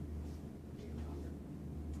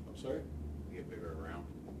 I'm sorry? You get bigger around.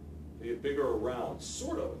 They get bigger around,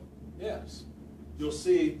 sort of, yes. You'll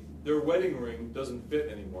see their wedding ring doesn't fit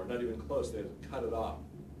anymore, not even close. They have to cut it off.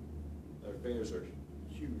 Their fingers are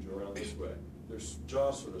huge around this way. Their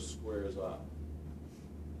jaw sort of squares up.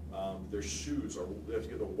 Their shoes they have to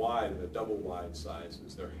get the wide and the double wide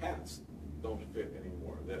sizes. Their hats don't fit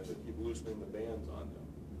anymore. They have to keep loosening the bands on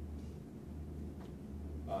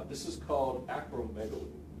them. This is called acromegaly.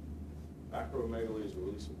 Acromegaly is a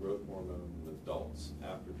release of growth hormone in adults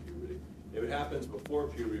after puberty. If it happens before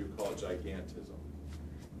puberty, we call it gigantism.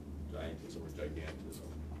 Giantism or gigantism.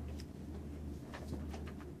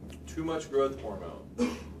 Too much growth hormone.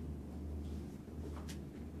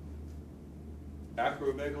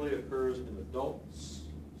 Acromegaly occurs in adults,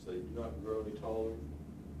 so they do not grow any taller.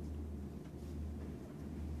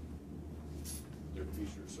 Their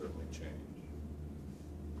features certainly change.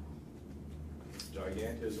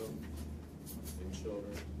 Gigantism in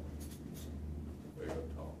children, they go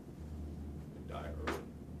tall. They die early.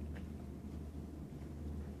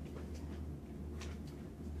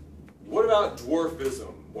 What about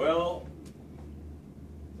dwarfism? Well,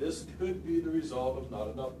 this could be the result of not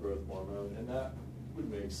enough growth hormone, and that would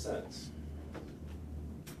make sense.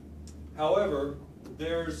 However,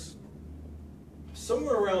 there's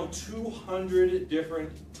somewhere around 200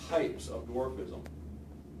 different types of dwarfism.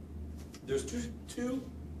 There's two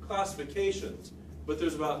classifications, but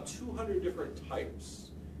there's about 200 different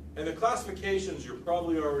types. And the classifications you're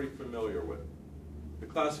probably already familiar with. The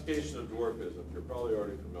classification of dwarfism, you're probably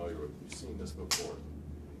already familiar with. You've seen this before.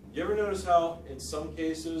 You ever notice how, in some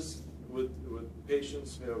cases, with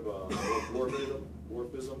patients who have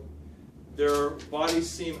dwarfism, their bodies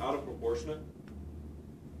seem out of proportionate?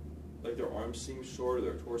 Like their arms seem short, or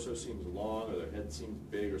their torso seems long, or their head seems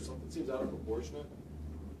big, or something seems out of proportionate?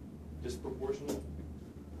 Disproportionate?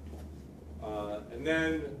 And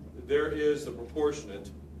then there is the proportionate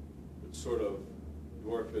sort of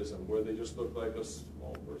dwarfism, where they just look like a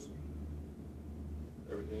small person.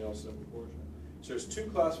 Everything else is in proportion. So there's two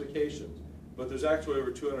classifications, but there's actually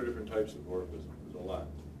over 200 different types of dwarfism. There's a lot.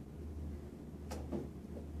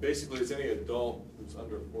 Basically, it's any adult who's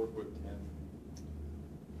under 4'10".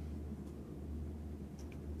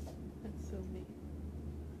 That's so me.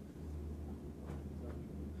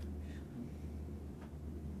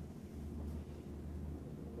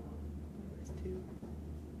 Two.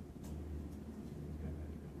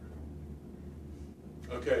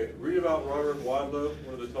 Okay, read about Robert Wadlow,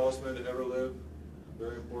 one of the tallest men to ever live.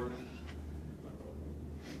 Very important.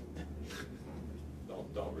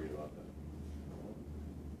 Don't read about that.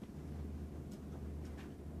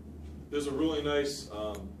 There's a really nice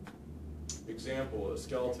example, a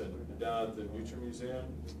skeleton down at the Mutual Museum.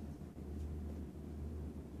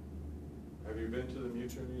 Have you been to the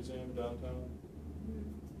Mutual Museum downtown?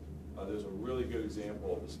 There's a really good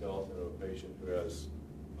example of the skeleton of a patient who has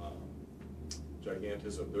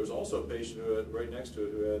gigantism. There's also a patient who had, right next to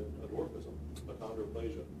it, who had a dwarfism,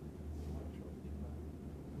 achondroplasia.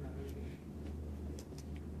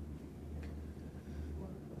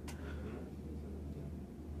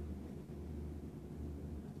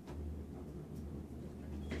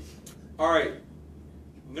 All right,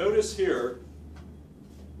 notice here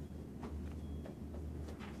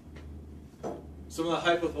some of the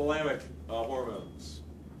hypothalamic hormones.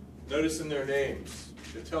 Notice in their names.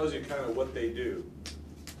 It tells you kind of what they do.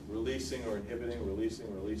 Releasing or inhibiting,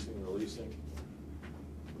 releasing, releasing, releasing.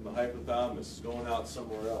 From the hypothalamus, going out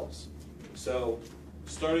somewhere else. So,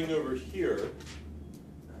 starting over here,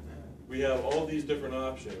 we have all these different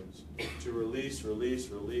options to release, release,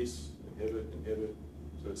 release, inhibit, inhibit.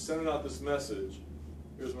 So it's sending out this message.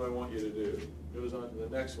 Here's what I want you to do. Goes on to the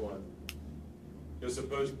next one. You're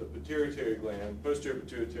supposed to the pituitary gland, posterior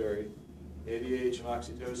pituitary, ADH and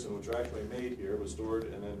oxytocin, which are actually made here, was stored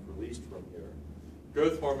and then released from here.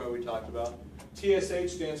 growth hormone we talked about.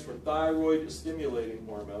 TSH stands for thyroid stimulating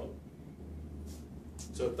hormone.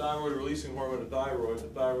 So thyroid releasing hormone to thyroid, the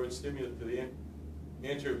thyroid stimulant to the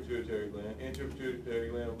anterior pituitary gland. Anterior pituitary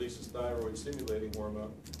gland releases thyroid stimulating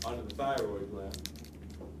hormone onto the thyroid gland,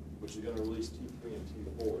 which is going to release T3 and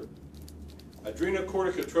T4.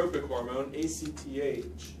 Adrenocorticotropic hormone,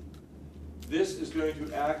 ACTH. This is going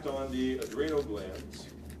to act on the adrenal glands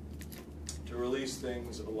to release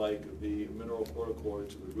things like the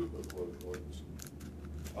mineralocorticoids or the glucocorticoids.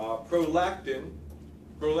 Prolactin.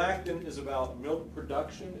 Prolactin is about milk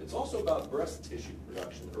production. It's also about breast tissue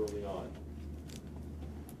production early on.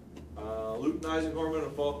 Luteinizing hormone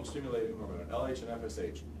and follicle stimulating hormone, LH and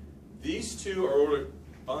FSH. These two are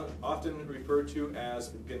often referred to as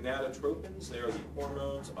gonadotropins. They are the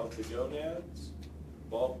hormones of the gonads,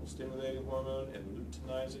 follicle stimulating hormone and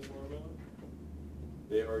luteinizing hormone.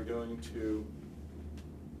 They are going to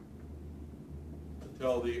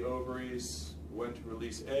tell the ovaries when to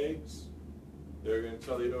release eggs. They're going to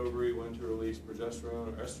tell the ovary when to release progesterone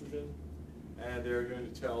or estrogen. And they're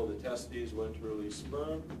going to tell the testes when to release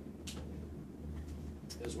sperm,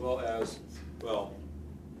 as well as, well,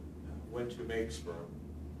 when to make sperm,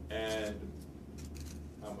 and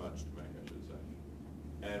how much to make, I should say,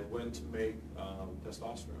 and when to make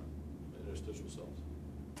testosterone in interstitial cells.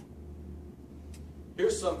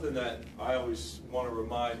 Here's something that I always want to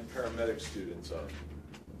remind paramedic students of.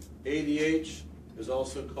 ADH is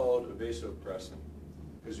also called vasopressin,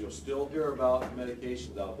 because you'll still hear about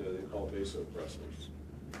medications out there they call vasopressors.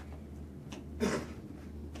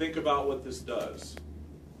 Think about what this does.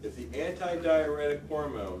 If the antidiuretic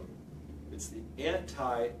hormone, it's the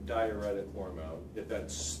anti-diuretic hormone, if that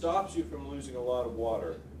stops you from losing a lot of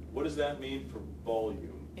water, what does that mean for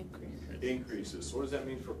volume? Increases. So what does that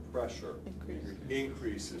mean for pressure?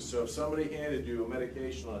 Increases. So if somebody handed you a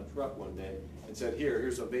medication on a truck one day and said,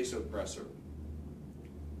 here's a vasopressor,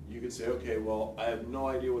 you could say, okay, well, I have no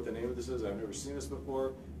idea what the name of this is, I've never seen this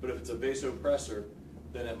before, but if it's a vasopressor,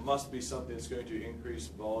 then it must be something that's going to increase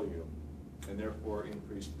volume and therefore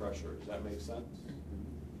increase pressure. Does that make sense?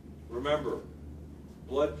 Remember,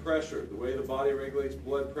 blood pressure, the way the body regulates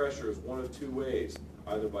blood pressure is one of two ways,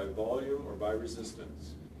 either by volume or by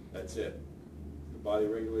resistance. That's it. The body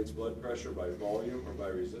regulates blood pressure by volume or by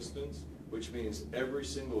resistance, which means every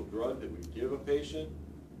single drug that we give a patient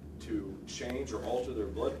to change or alter their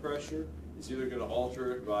blood pressure is either going to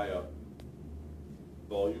alter it via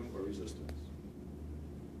volume or resistance.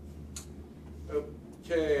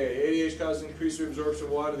 Okay, ADH causes increased reabsorption of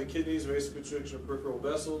water in the kidneys, vasoconstriction of peripheral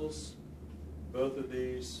vessels. Both of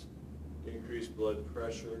these increase blood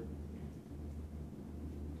pressure.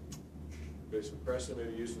 Vasopressin may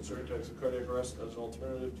be used in certain types of cardiac arrest as an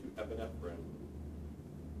alternative to epinephrine.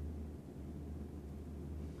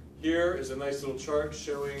 Here is a nice little chart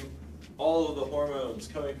showing all of the hormones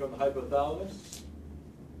coming from the hypothalamus.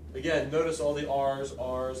 Again, notice all the R's,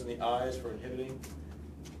 and the I's for inhibiting.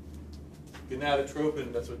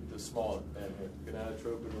 Gonadotropin, that's what the small N here,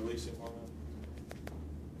 gonadotropin releasing hormone.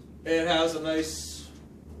 It has a nice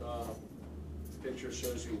picture,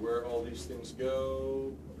 shows you where all these things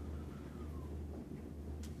go.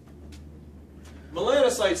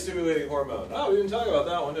 Melanocyte stimulating hormone. Oh, we didn't talk about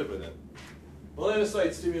that one, did we then?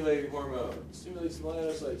 Melanocyte stimulating hormone. Stimulates the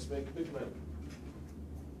melanocytes, make pigment.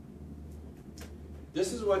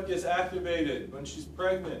 This is what gets activated when she's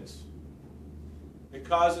pregnant. It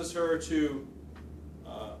causes her to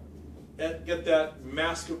get that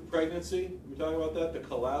mask of pregnancy. We talk about that, the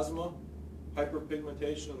chlasma,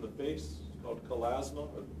 hyperpigmentation on the face. It's called chlasma,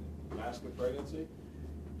 or mask of pregnancy.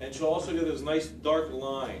 And she'll also get this nice dark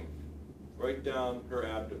line right down her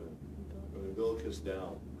abdomen, from the umbilicus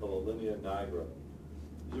down, called a linea nigra.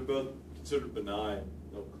 These are both considered benign.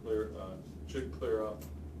 They'll should clear up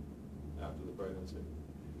after the pregnancy.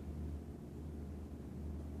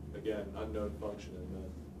 Again, unknown function in men.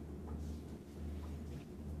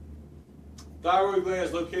 Thyroid gland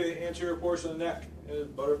is located in the anterior portion of the neck and is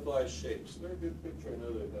butterfly shaped. It's a very good picture. I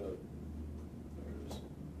know they've got a. There it is.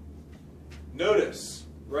 Notice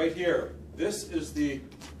right here. This is the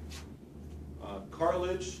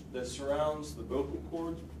cartilage that surrounds the vocal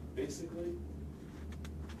cords, basically.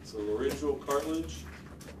 It's a laryngeal cartilage.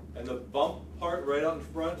 And the bump part right out in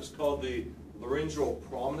front is called the laryngeal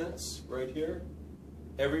prominence, right here.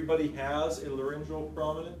 Everybody has a laryngeal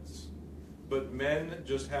prominence, but men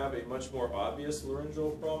just have a much more obvious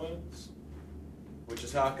laryngeal prominence, which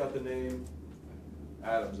is how it got the name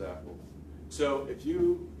Adam's apple. So if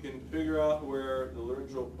you can figure out where the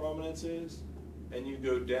laryngeal prominence is, and you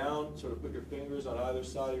go down, sort of put your fingers on either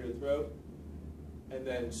side of your throat, and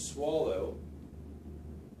then swallow,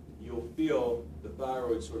 you'll feel the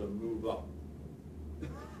thyroid sort of move up.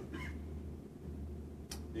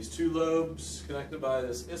 These two lobes connected by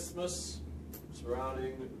this isthmus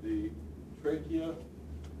surrounding the trachea.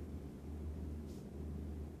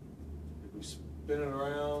 If we spin it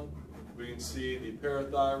around, we can see the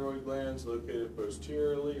parathyroid glands located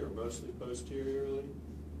posteriorly or mostly posteriorly.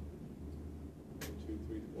 1, 2,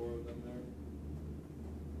 3, 4 of them there.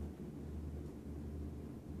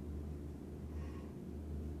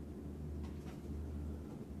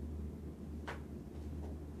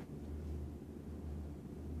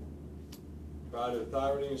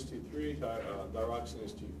 Thyroidine is T3, thyroxine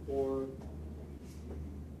is T4.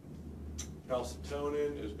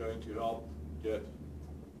 Calcitonin is going to help get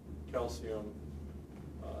calcium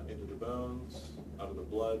into the bones, out of the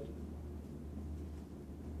blood.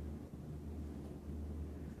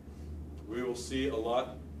 We will see a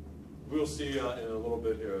lot. We'll see in a little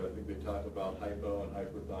bit here, I think they talk about hypo and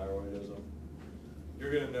hyperthyroidism.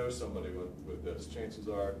 You're going to know somebody with this. Chances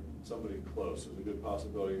are somebody close. There's a good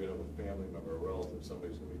possibility you're going to have a family member, a relative,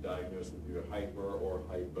 somebody's going to be diagnosed with either hyper or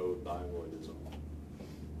hypothyroidism.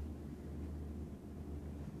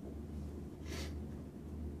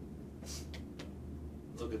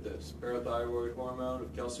 Look at this. Parathyroid hormone,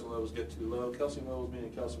 if calcium levels get too low, calcium levels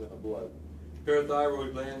meaning calcium in the blood.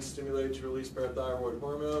 Parathyroid glands stimulate to release parathyroid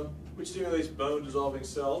hormone, which stimulates bone-dissolving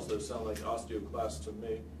cells, those sound like osteoclasts to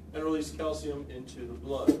me, and release calcium into the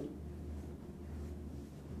blood.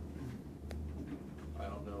 I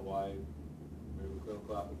don't know why, maybe a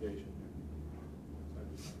clinical application here.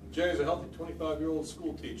 Jenny's a healthy 25-year-old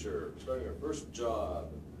school teacher, starting her first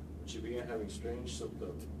job, when she began having strange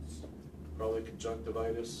symptoms, probably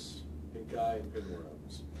conjunctivitis, pink eye, and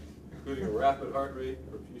pinworms, including a rapid heart rate,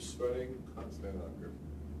 profuse sweating, constant hunger.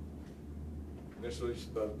 Initially, she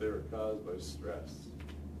thought they were caused by stress.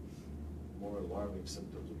 More alarming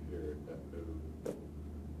symptoms appeared at noon.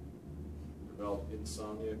 Developed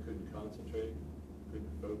insomnia, couldn't concentrate,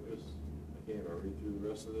 couldn't focus. I can't even read through the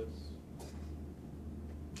rest of this.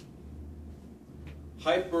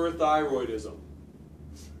 Hyperthyroidism.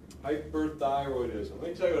 Hyperthyroidism. Let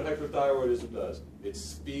me tell you what hyperthyroidism does. It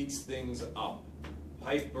speeds things up.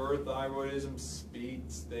 Hyperthyroidism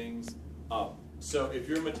speeds things up. So if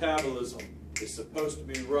your metabolism is supposed to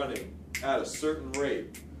be running at a certain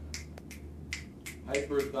rate,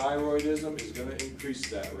 hyperthyroidism is going to increase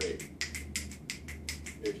that rate.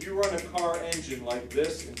 If you run a car engine like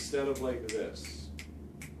this instead of like this,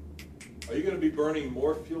 are you going to be burning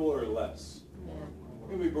more fuel or less? More. You're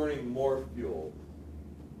going to be burning more fuel.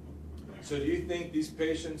 So do you think these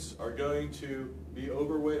patients are going to be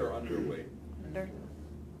overweight or underweight? Under.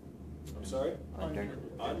 I'm sorry? Under.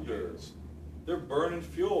 Under. They're burning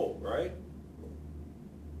fuel, right?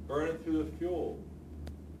 Burning through the fuel.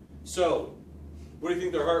 So, what do you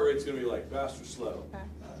think their heart rate's going to be like? Fast or slow?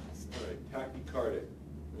 Fast. All right, tachycardic.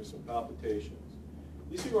 There's some palpitations.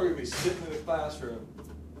 These people are going to be sitting in a classroom.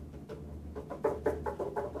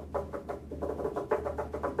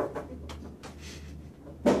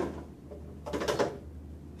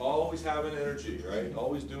 Always having energy, right?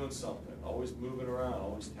 Always doing something. Always moving around.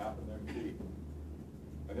 Always tapping their feet.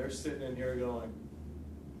 And they're sitting in here going,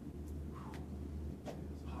 it's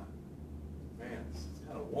hot. Man, it's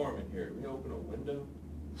kind of warm in here. Can we open a window?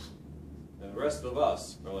 And the rest of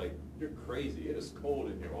us are like, you're crazy. It is cold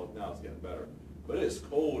in here. Well, now it's getting better. But it is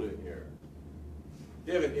cold in here.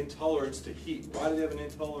 They have an intolerance to heat. Why do they have an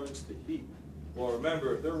intolerance to heat? Well,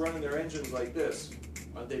 remember, if they're running their engines like this,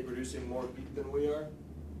 aren't they producing more heat than we are?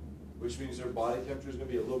 Which means their body temperature is going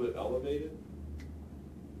to be a little bit elevated.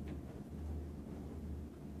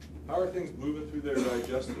 How are things moving through their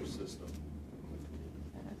digestive system?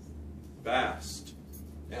 Fast.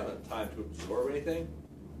 They haven't time to absorb anything.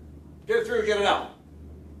 Get it through, get it out.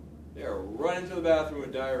 They are running to the bathroom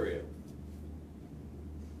with diarrhea.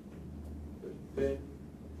 They're thin,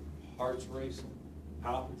 heart's racing,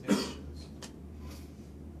 palpitations.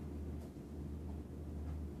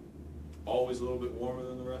 Always a little bit warmer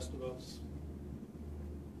than the rest of us.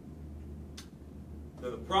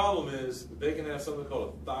 Now the problem is that they can have something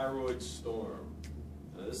called a thyroid storm.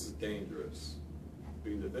 Now this is dangerous.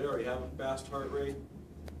 Because if they already have a fast heart rate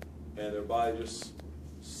and their body just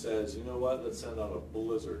says, you know what, let's send out a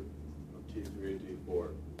blizzard of T3 and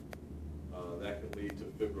T4. That can lead to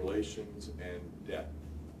fibrillations and death.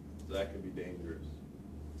 So that can be dangerous.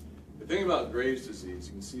 The thing about Graves' disease,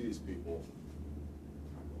 you can see these people.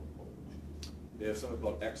 They have something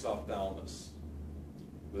called exophthalmos,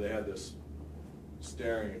 where they have this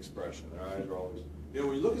staring expression. Their eyes are always, you know,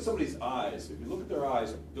 when you look at somebody's eyes, if you look at their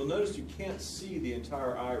eyes, you'll notice you can't see the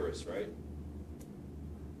entire iris, right?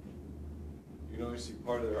 You can only see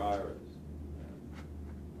part of their iris.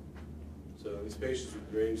 So these patients with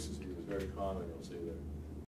Graves' disease is very common, you'll see that